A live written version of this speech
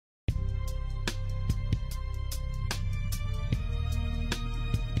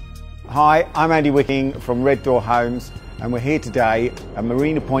Hi, I'm Andy Wicking from RedDoor Homes, and we're here today at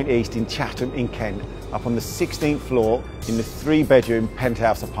Marina Point East in Chatham in Kent, up on the 16th floor in the 3-bedroom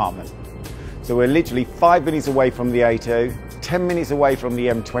penthouse apartment. So we're literally 5 minutes away from the A2, 10 minutes away from the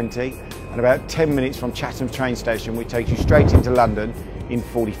M20, and about 10 minutes from Chatham train station, which takes you straight into London in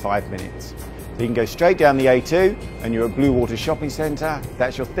 45 minutes. So you can go straight down the A2 and you're at Bluewater Shopping Centre.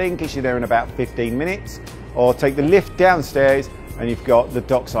 That's your thing, gets you there in about 15 minutes. Or take the lift downstairs and you've got the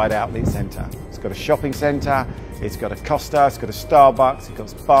Dockside Outlet Centre. It's got a shopping centre, it's got a Costa, it's got a Starbucks,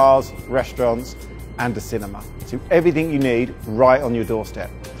 it's got bars, restaurants and a cinema. So everything you need right on your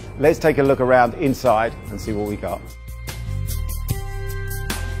doorstep. Let's take a look around inside and see what we got.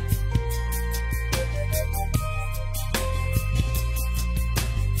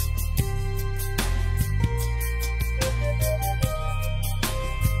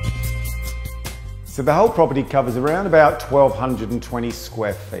 So the whole property covers around about 1,220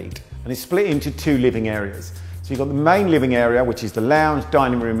 square feet and it's split into 2 living areas. So you've got the main living area, which is the lounge,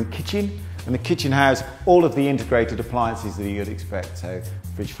 dining room and kitchen. And the kitchen has all of the integrated appliances that you'd expect. So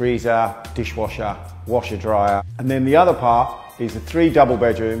fridge, freezer, dishwasher, washer, dryer. And then the other part is the 3 double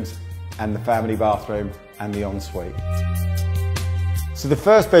bedrooms and the family bathroom and the ensuite. So the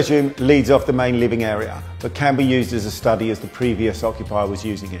first bedroom leads off the main living area, but can be used as a study as the previous occupier was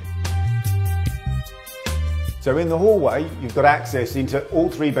using it. So in the hallway, you've got access into all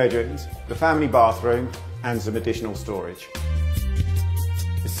 3 bedrooms, the family bathroom and some additional storage.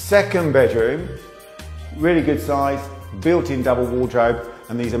 The second bedroom, really good size, built-in double wardrobe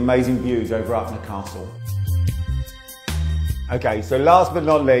and these amazing views over Upton Castle. Okay, so last but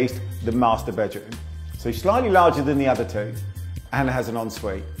not least, the master bedroom. So slightly larger than the other 2 and has an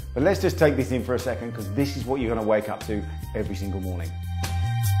ensuite. But let's just take this in for a second because this is what you're going to wake up to every single morning.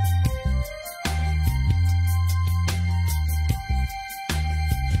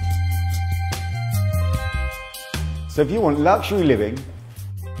 So if you want luxury living,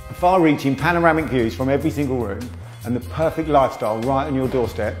 far-reaching panoramic views from every single room and the perfect lifestyle right on your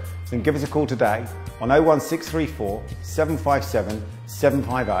doorstep, then give us a call today on 01634 757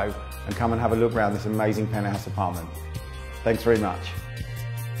 750 and come and have a look around this amazing penthouse apartment. Thanks very much.